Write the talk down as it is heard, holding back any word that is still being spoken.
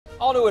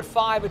All new at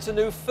 5, it's a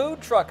new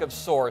food truck of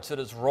sorts that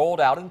is rolled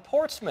out in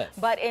Portsmouth.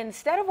 But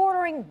instead of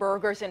ordering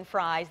burgers and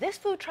fries, this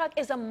food truck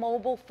is a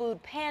mobile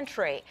food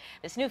pantry.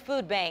 This new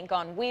food bank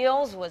on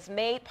wheels was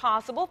made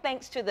possible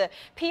thanks to the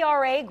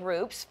PRA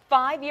Group's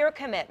 5-year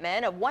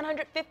commitment of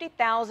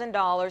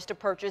 $150,000 to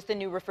purchase the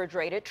new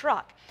refrigerated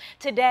truck.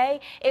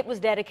 Today, it was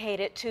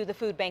dedicated to the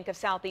Food Bank of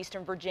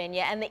Southeastern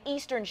Virginia and the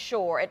Eastern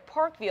Shore at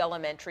Parkview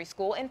Elementary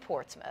School in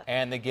Portsmouth.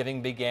 And the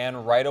giving began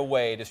right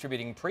away,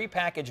 distributing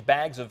prepackaged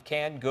bags of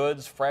canned goods,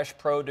 fresh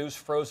produce,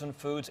 frozen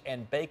foods,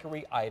 and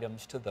bakery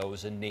items to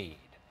those in need.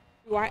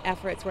 Through our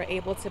efforts, we're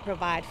able to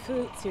provide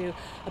food to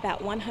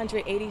about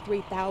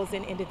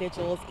 183,000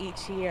 individuals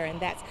each year, and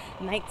that's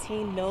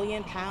 19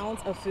 million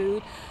pounds of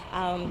food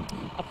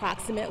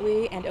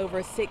approximately, and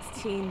over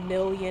 16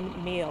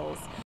 million meals.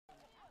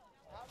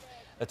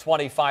 The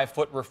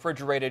 25-foot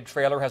refrigerated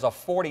trailer has a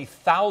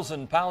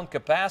 40,000-pound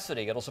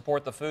capacity. It'll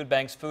support the Food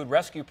Bank's food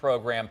rescue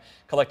program,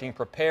 collecting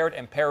prepared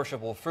and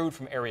perishable food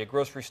from area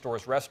grocery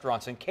stores,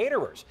 restaurants, and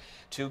caterers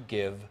to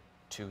give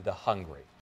to the hungry.